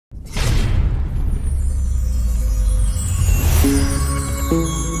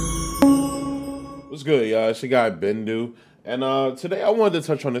What's good, y'all? It's your guy Bendu, and today I wanted to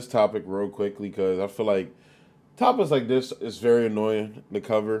touch on this topic real quickly because I feel like topics like this is very annoying to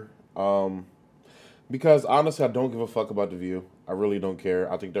cover. Because honestly, I don't give a fuck about the View. I really don't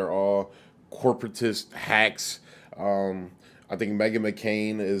care. I think they're all corporatist hacks. I think Meghan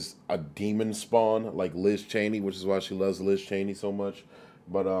McCain is a demon spawn, like Liz Cheney, which is why she loves Liz Cheney so much.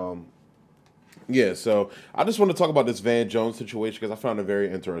 But yeah, so I just want to talk about this Van Jones situation because I found it very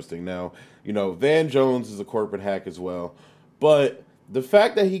interesting. Now, Van Jones is a corporate hack as well, but the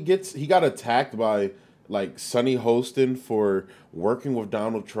fact that he got attacked by like Sonny Hostin for working with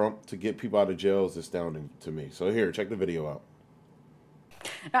Donald Trump to get people out of jail is astounding to me. So here, check the video out.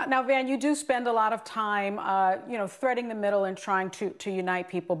 Now, Van, you do spend a lot of time, threading the middle and trying to unite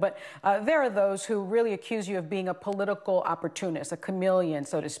people. But there are those who really accuse you of being a political opportunist, a chameleon,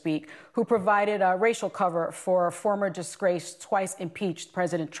 so to speak, who provided racial cover for former disgraced, twice impeached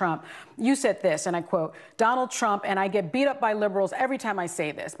President Trump. You said this, and I quote, "Donald Trump, and I get beat up by liberals every time I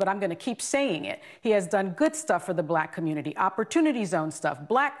say this, but I'm going to keep saying it. He has done good stuff for the black community, opportunity zone stuff,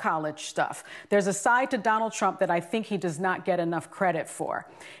 black college stuff. There's a side to Donald Trump that I think he does not get enough credit for."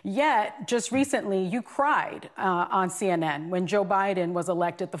 Yet, just recently, you cried on CNN when Joe Biden was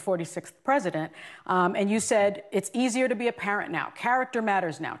elected the 46th president, and you said, "It's easier to be a parent now. Character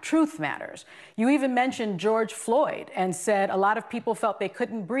matters now. Truth matters." You even mentioned George Floyd and said a lot of people felt they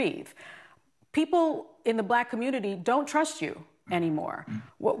couldn't breathe. People in the black community don't trust you anymore.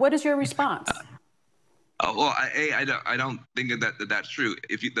 What is your response? Well, I don't think that's true.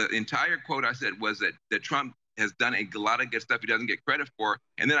 The entire quote I said was that Trump has done a lot of good stuff he doesn't get credit for.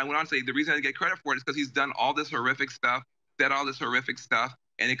 And then I went on to say the reason I didn't get credit for it is because he's done all this horrific stuff, said all this horrific stuff,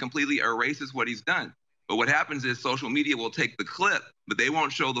 and it completely erases what he's done. But what happens is social media will take the clip, but they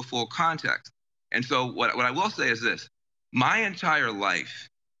won't show the full context. And so what I will say is this: my entire life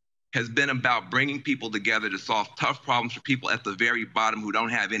has been about bringing people together to solve tough problems for people at the very bottom who don't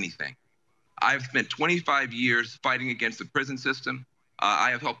have anything. I've spent 25 years fighting against the prison system. I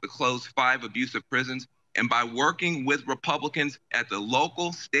have helped to close 5 abusive prisons. And by working with Republicans at the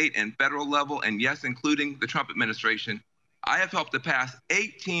local, state, and federal level, and yes, including the Trump administration, I have helped to pass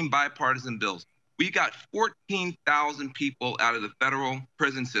 18 bipartisan bills. We got 14,000 people out of the federal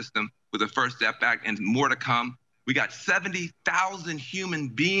prison system with the First Step Act and more to come. We got 70,000 human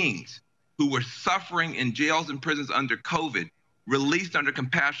beings who were suffering in jails and prisons under COVID, released under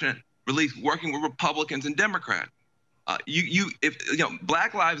compassionate release, working with Republicans and Democrats.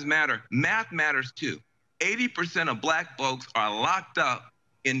 Black Lives Matter, math matters too. 80% of black folks are locked up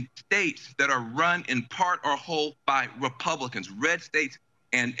in states that are run in part or whole by Republicans, red states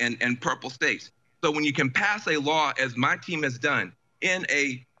and purple states. So when you can pass a law, as my team has done, in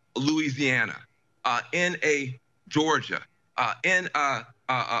a Louisiana, in a Georgia, in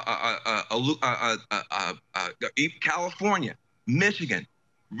California, Michigan,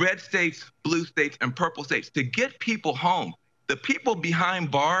 red states, blue states, and purple states, to get people home, the people behind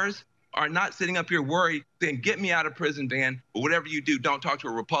bars are not sitting up here worried saying, "Get me out of prison, Van, or whatever you do, don't talk to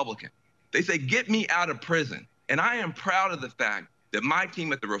a Republican." They say, "Get me out of prison." And I am proud of the fact that my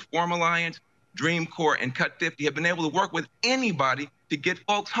team at the Reform Alliance, Dream Corps, and Cut 50 have been able to work with anybody to get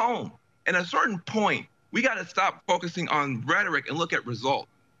folks home. And at a certain point, we got to stop focusing on rhetoric and look at results.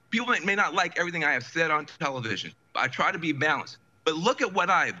 People may not like everything I have said on television, but I try to be balanced. But look at what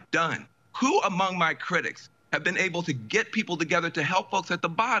I have done. Who among my critics have been able to get people together to help folks at the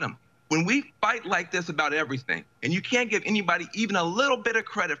bottom? When we fight like this about everything, and you can't give anybody even a little bit of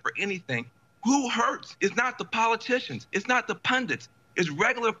credit for anything, who hurts is not the politicians, it's not the pundits, it's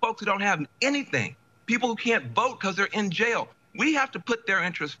regular folks who don't have anything, people who can't vote because they're in jail. We have to put their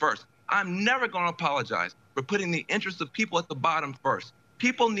interests first. I'm never going to apologize for putting the interests of people at the bottom first.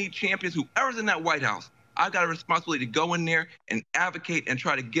 People need champions. Whoever's in that White House, I've got a responsibility to go in there and advocate and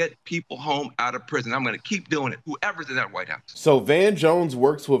try to get people home out of prison. I'm going to keep doing it, whoever's in that White House. So Van Jones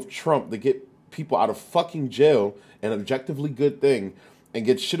works with Trump to get people out of fucking jail, an objectively good thing, and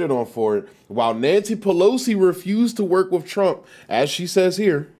gets shitted on for it, while Nancy Pelosi refused to work with Trump, as she says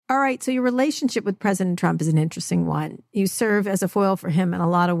here. All right, so your relationship with President Trump is an interesting one. You serve as a foil for him in a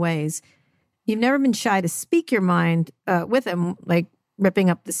lot of ways. You've never been shy to speak your mind with him, like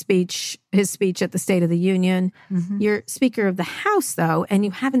ripping up his speech at the State of the Union. Mm-hmm. You're Speaker of the House, though, and you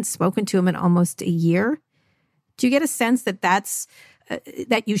haven't spoken to him in almost a year. Do you get a sense that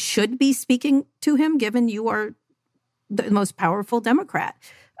that you should be speaking to him, given you are the most powerful Democrat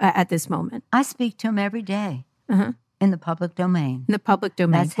at this moment? I speak to him every day in the public domain. In the public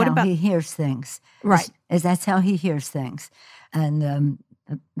domain. That's how he hears things. Right. That's how he hears things. And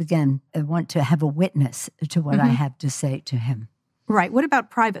again, I want to have a witness to what I have to say to him. Right. What about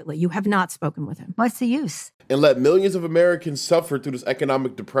privately? You have not spoken with him. What's the use? And let millions of Americans suffer through this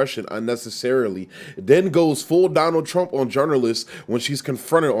economic depression unnecessarily, then goes full Donald Trump on journalists when she's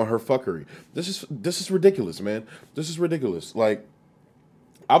confronted on her fuckery. This is ridiculous, man. This is ridiculous. Like,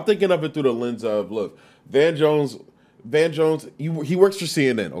 I'm thinking of it through the lens of, look, Van Jones, he works for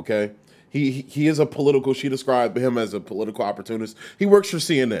CNN, okay? He is a political, she described him as a political opportunist. He works for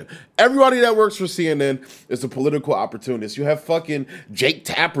CNN. Everybody that works for CNN is a political opportunist. You have fucking Jake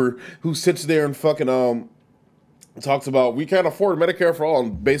Tapper, who sits there and fucking talks about we can't afford Medicare for all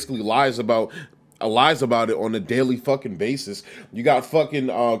and basically lies about it on a daily fucking basis. You got fucking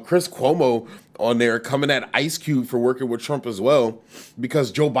Chris Cuomo on there coming at Ice Cube for working with Trump as well,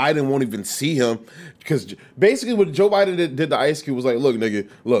 because Joe Biden won't even see him. Because basically what Joe Biden did to Ice Cube was like, look, nigga,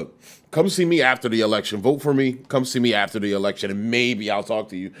 look, come see me after the election. Vote for me. Come see me after the election, and maybe I'll talk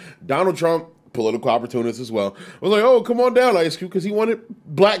to you. Donald Trump, political opportunist as well, was like, oh, come on down, Ice Cube, because he wanted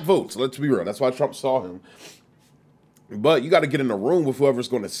black votes. Let's be real. That's why Trump saw him. But you got to get in the room with whoever's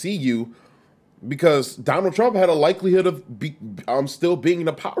going to see you, because Donald Trump had a likelihood of still being in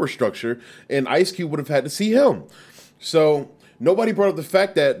a power structure, and Ice Cube would have had to see him. So nobody brought up the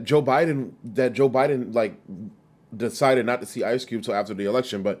fact that Joe Biden like decided not to see Ice Cube till after the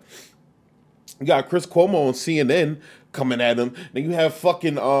election. But you got Chris Cuomo on CNN coming at him. Then you have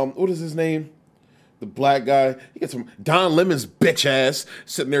fucking what is his name? The black guy. You get some Don Lemon's bitch ass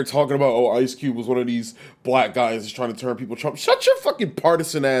sitting there talking about, oh, Ice Cube was one of these black guys that's trying to turn people Trump. Shut your fucking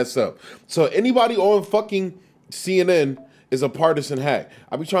partisan ass up. So anybody on fucking CNN is a partisan hack.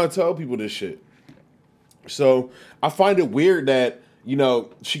 I be trying to tell people this shit. So I find it weird that, you know,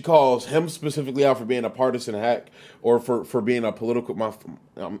 she calls him specifically out for being a partisan hack or for being a political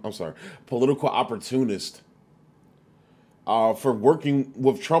opportunist. For working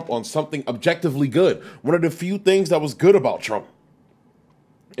with Trump on something objectively good. One of the few things that was good about Trump.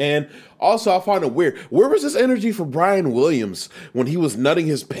 And also, I find it weird. Where was this energy for Brian Williams when he was nutting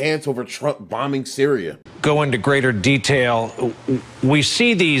his pants over Trump bombing Syria? Go into greater detail. We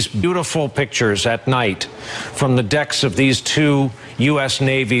see these beautiful pictures at night from the decks of these two U.S.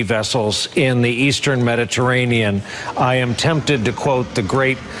 Navy vessels in the Eastern Mediterranean. I am tempted to quote the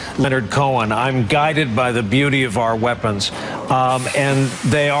great Leonard Cohen, I'm guided by the beauty of our weapons. And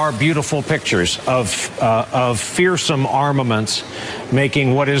they are beautiful pictures of fearsome armaments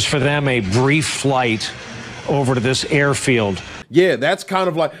making what is for them a brief flight over to this airfield. Yeah, that's kind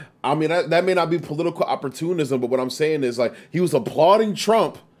of like, I mean, that may not be political opportunism, but what I'm saying is, like, he was applauding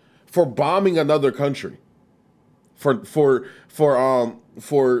Trump for bombing another country for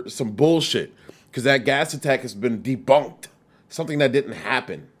some bullshit, because that gas attack has been debunked, something that didn't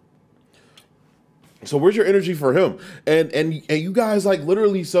happen. So where's your energy for him? And you guys, like,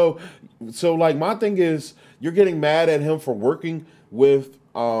 literally, so like, my thing is, you're getting mad at him for working with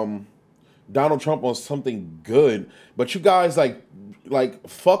Donald Trump on something good, but you guys like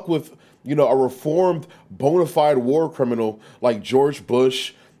fuck with, you know, a reformed bona fide war criminal like George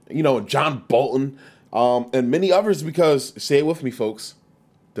Bush, you know, John Bolton, and many others, because, say it with me, folks,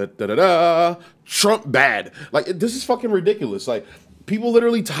 Trump bad. Like, this is fucking ridiculous. Like, people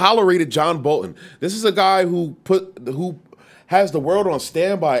literally tolerated John Bolton. This is a guy who has the world on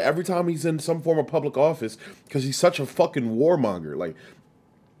standby every time he's in some form of public office because he's such a fucking warmonger. Like,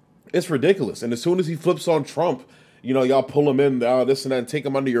 it's ridiculous. And as soon as he flips on Trump, you know, y'all pull him in, this and that, and take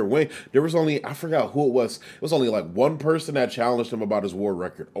him under your wing. There was only, I forgot who it was. It was only like one person that challenged him about his war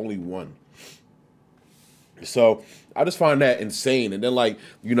record. Only one. So I just find that insane. And then, like,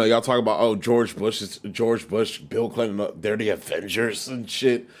 you know, y'all talk about, oh, George Bush, Bill Clinton, they're the Avengers and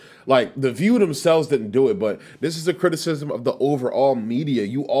shit. Like, The View themselves didn't do it, but this is a criticism of the overall media.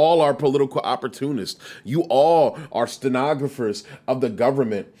 You all are political opportunists. You all are stenographers of the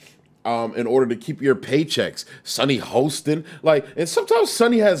government in order to keep your paychecks. Sunny hosting, like, and sometimes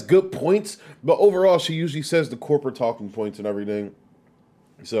Sunny has good points, but overall she usually says the corporate talking points and everything.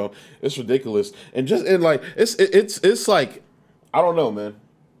 So it's ridiculous. And like, it's like, I don't know, man.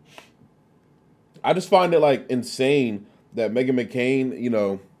 I just find it, like, insane that Meghan McCain, you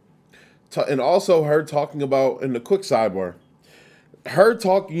know, and also her talking about, in the quick sidebar, her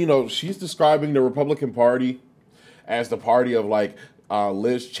talking, you know, she's describing the Republican Party as the party of, like,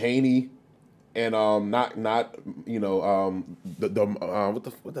 Liz Cheney and not you know, what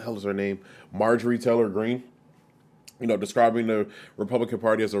the hell is her name, Marjorie Taylor Greene. You know, describing the Republican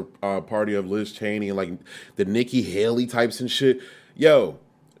Party as a party of Liz Cheney and, like, the Nikki Haley types and shit. Yo,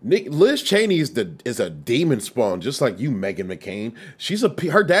 Liz Cheney is a demon spawn, just like you, Meghan McCain.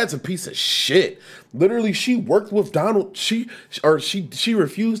 Her dad's a piece of shit. Literally, she worked with Donald. She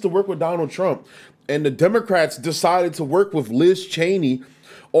refused to work with Donald Trump And the Democrats decided to work with Liz Cheney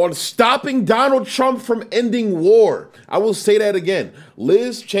on stopping Donald Trump from ending war. I will say that again.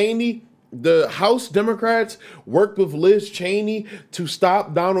 Liz Cheney, the House Democrats worked with Liz Cheney to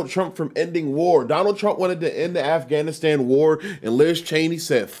stop Donald Trump from ending war. Donald Trump wanted to end the Afghanistan war, and Liz Cheney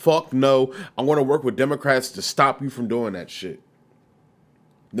said, fuck no, I want to work with Democrats to stop you from doing that shit.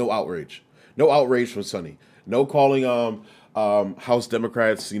 No outrage. No outrage from Sonny. No calling House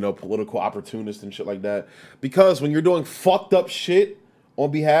Democrats, political opportunists and shit like that. Because when you're doing fucked up shit on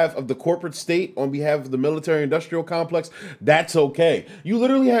behalf of the corporate state, on behalf of the military-industrial complex, that's okay. You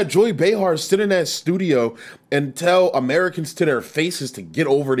literally had Joy Behar sit in that studio and tell Americans to their faces to get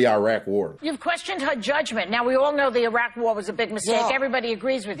over the Iraq war. You've questioned her judgment. Now, we all know the Iraq war was a big mistake. Yeah. Everybody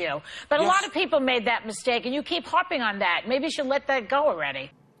agrees with you. But a lot of people made that mistake, and you keep harping on that. Maybe you should let that go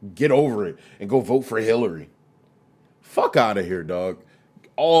already. Get over it and go vote for Hillary. Fuck out of here, dog.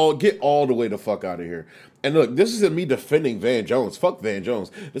 Get all the way the fuck out of here. And look, this isn't me defending Van Jones. Fuck Van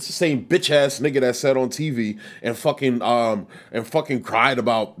Jones. This is the same bitch ass nigga that sat on TV and fucking cried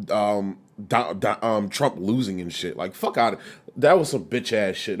about Trump losing and shit. Like, fuck out. That was some bitch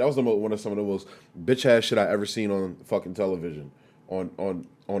ass shit. That was one of some of the most bitch ass shit I ever seen on fucking television, on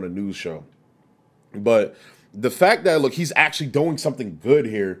a news show. But the fact that, look, he's actually doing something good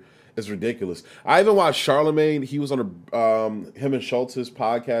here is ridiculous. I even watched Charlemagne. He was on him and Schultz's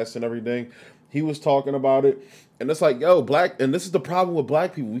podcast and everything. He was talking about it, and it's like, yo, and this is the problem with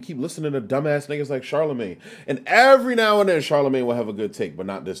black people. We keep listening to dumbass niggas like Charlemagne, and every now and then Charlemagne will have a good take, but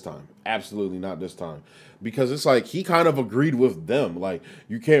not this time. Absolutely not this time, because it's like he kind of agreed with them. Like,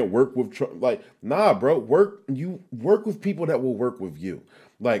 you can't work with Trump. Like, nah, bro, work with people that will work with you.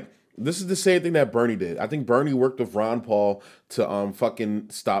 Like, this is the same thing that Bernie did. I think Bernie worked with Ron Paul to fucking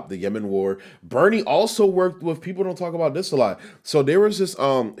stop the Yemen war. Bernie also worked with, people don't talk about this a lot. So there was this,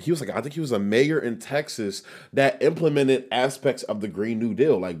 I think he was a mayor in Texas that implemented aspects of the Green New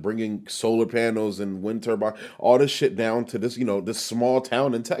Deal, like bringing solar panels and wind turbine, all this shit down to this, this small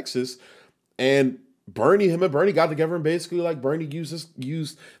town in Texas. And him and Bernie got together and basically, like, Bernie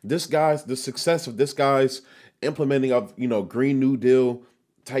used the success of this guy's implementing of, Green New Deal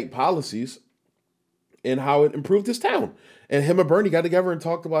type policies and how it improved his town. And him and Bernie got together and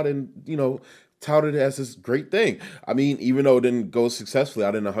talked about it and, touted it as this great thing. I mean, even though it didn't go successfully,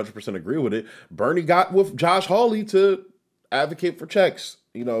 I didn't 100% agree with it. Bernie got with Josh Hawley to advocate for checks,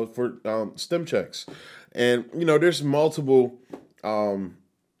 for STEM checks. And, there's multiple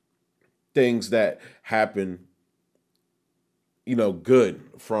things that happen, good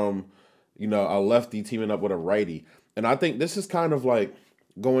from, a lefty teaming up with a righty. And I think this is kind of like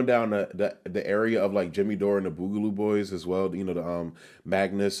going down the area of like Jimmy Dore and the Boogaloo Boys as well. The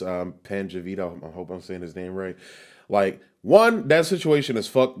Magnus Panjavita. I hope I'm saying his name right. Like, one, that situation is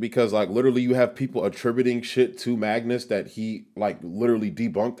fucked because, like, literally you have people attributing shit to Magnus that he, like, literally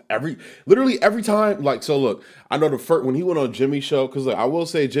debunked every time. Like, so look, I know when he went on Jimmy's show, because I will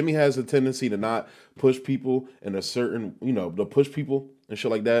say Jimmy has a tendency to not push people in a certain, to push people and shit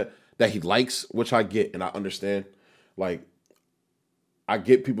like that he likes, which I get and I understand. Like, I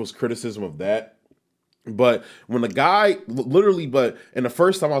get people's criticism of that. But when the guy and the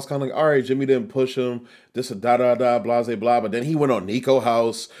first time I was kind of like, all right, Jimmy didn't push him, this blase blah. But then he went on Nico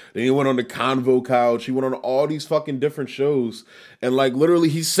House, then he went on the Convo Couch, he went on all these fucking different shows, and like literally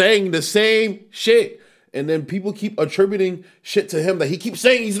he's saying the same shit. And then people keep attributing shit to him that he keeps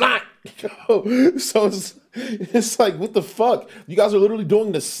saying he's not. So it's like, what the fuck? You guys are literally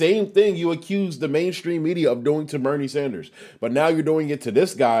doing the same thing you accused the mainstream media of doing to Bernie Sanders. But now you're doing it to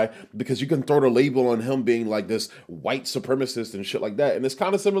this guy because you can throw the label on him being like this white supremacist and shit like that. And it's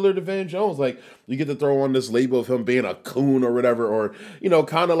kind of similar to Van Jones. Like, you get to throw on this label of him being a coon or whatever, or,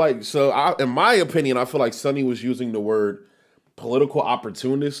 kind of like, so in my opinion, I feel like Sonny was using the word political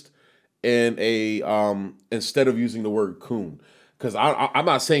opportunist in instead of using the word coon. Because I'm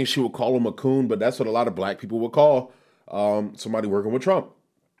not saying she would call him a coon, but that's what a lot of black people would call somebody working with Trump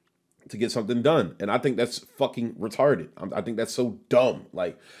to get something done. And I think that's fucking retarded. I think that's so dumb.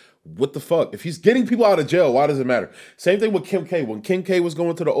 Like, what the fuck? If he's getting people out of jail, why does it matter? Same thing with Kim K. When Kim K was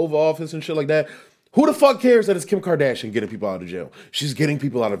going to the Oval Office and shit like that, who the fuck cares that it's Kim Kardashian getting people out of jail? She's getting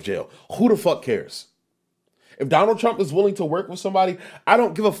people out of jail. Who the fuck cares? If Donald Trump is willing to work with somebody, I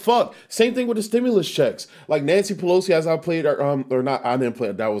don't give a fuck. Same thing with the stimulus checks. Like Nancy Pelosi, as I played, or not, I didn't play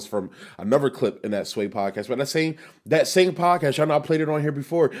it. That was from another clip in that Sway podcast. But that same podcast, I know I played it on here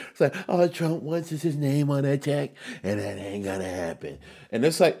before. It's like, oh, Trump wants his name on that check, and that ain't gonna happen. And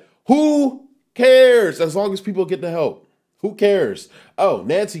it's like, who cares? As long as people get the help. Who cares? Oh,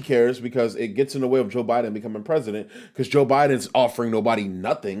 Nancy cares because it gets in the way of Joe Biden becoming president because Joe Biden's offering nobody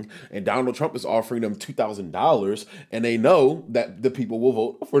nothing and Donald Trump is offering them $2,000 and they know that the people will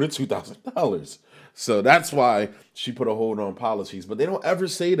vote for the $2,000. So that's why she put a hold on policies. But they don't ever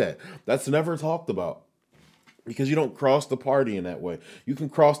say that. That's never talked about. Because you don't cross the party in that way. You can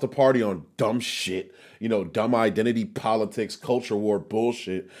cross the party on dumb shit, you know, dumb identity politics, culture war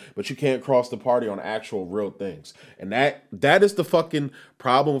bullshit, but you can't cross the party on actual real things. And that is the fucking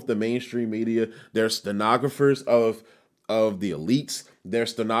problem with the mainstream media. They're stenographers of the elites. They're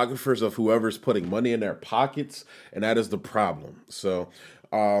stenographers of whoever's putting money in their pockets, and that is the problem. So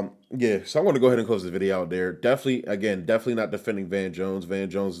yeah, so I'm going to go ahead and close the video out there. Definitely not defending Van Jones. Van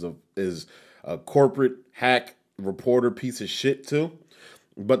Jones is a corporate hack reporter piece of shit too.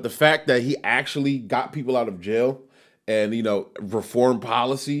 But the fact that he actually got people out of jail and, you know, reform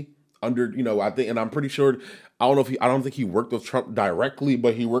policy under, you know, I think, and I'm pretty sure, I don't think he worked with Trump directly,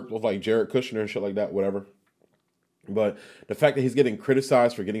 but he worked with like Jared Kushner and shit like that, whatever. But the fact that he's getting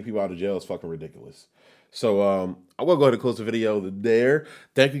criticized for getting people out of jail is fucking ridiculous. So I will go ahead and close the video there.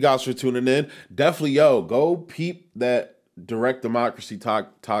 Thank you guys for tuning in. Definitely, yo, go peep that Direct Democracy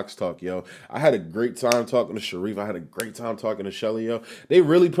Talk, yo. I had a great time talking to Sharif. I had a great time talking to Shelly, yo. They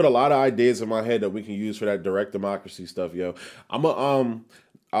really put a lot of ideas in my head that we can use for that Direct Democracy stuff, yo.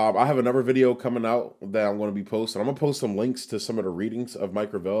 I have another video coming out that I'm going to be posting. I'm going to post some links to some of the readings of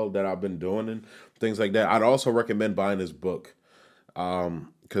Mike Gravel that I've been doing and things like that. I'd also recommend buying his book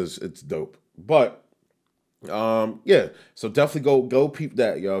because it's dope. But yeah, so definitely go peep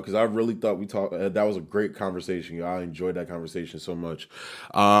that, y'all, because I really thought that was a great conversation, y'all. I enjoyed that conversation so much.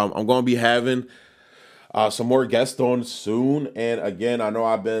 I'm going to be having some more guests on soon, and again, I know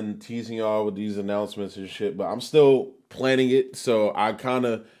I've been teasing y'all with these announcements and shit, but I'm still planning it, so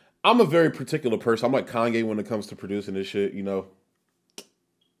I'm a very particular person. I'm like Kanye when it comes to producing this shit, you know.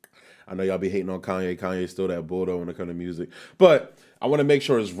 I know y'all be hating on Kanye. Kanye's still that bulldog when it comes to music. But I want to make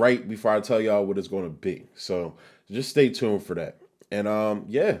sure it's right before I tell y'all what it's going to be. So just stay tuned for that. And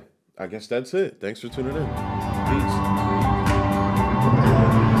yeah, I guess that's it. Thanks for tuning in. Peace.